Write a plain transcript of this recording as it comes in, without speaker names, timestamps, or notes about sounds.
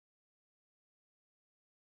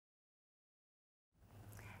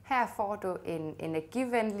Her får du en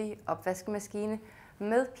energivenlig opvaskemaskine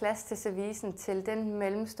med plads til servicen til den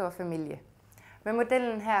mellemstore familie. Med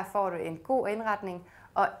modellen her får du en god indretning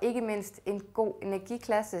og ikke mindst en god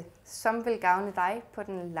energiklasse, som vil gavne dig på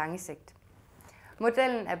den lange sigt.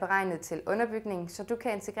 Modellen er beregnet til underbygning, så du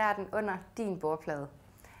kan integrere den under din bordplade.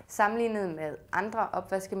 Sammenlignet med andre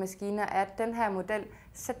opvaskemaskiner er den her model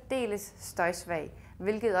særdeles støjsvag,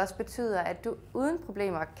 hvilket også betyder, at du uden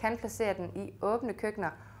problemer kan placere den i åbne køkkener,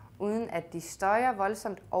 uden at de støjer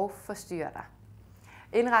voldsomt og forstyrrer dig.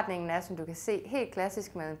 Indretningen er, som du kan se, helt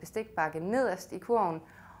klassisk med en bestikbakke nederst i kurven,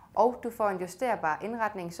 og du får en justerbar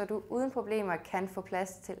indretning, så du uden problemer kan få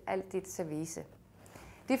plads til alt dit service.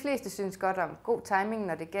 De fleste synes godt om god timing,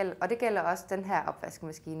 når det gælder, og det gælder også den her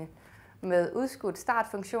opvaskemaskine. Med udskudt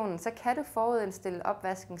start-funktionen, så kan du forudindstille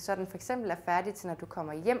opvasken, så den f.eks. er færdig til, når du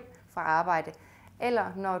kommer hjem fra arbejde,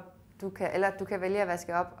 eller du kan vælge at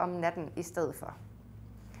vaske op om natten i stedet for.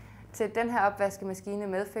 Til den her opvaskemaskine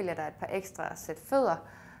medfølger der et par ekstra sæt fødder,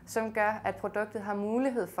 som gør, at produktet har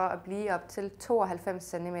mulighed for at blive op til 92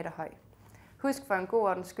 cm høj. Husk for en god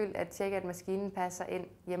ordens skyld at tjekke, at maskinen passer ind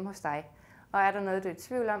hjemme hos dig. Og er der noget, du er i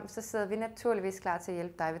tvivl om, så sidder vi naturligvis klar til at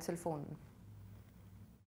hjælpe dig ved telefonen.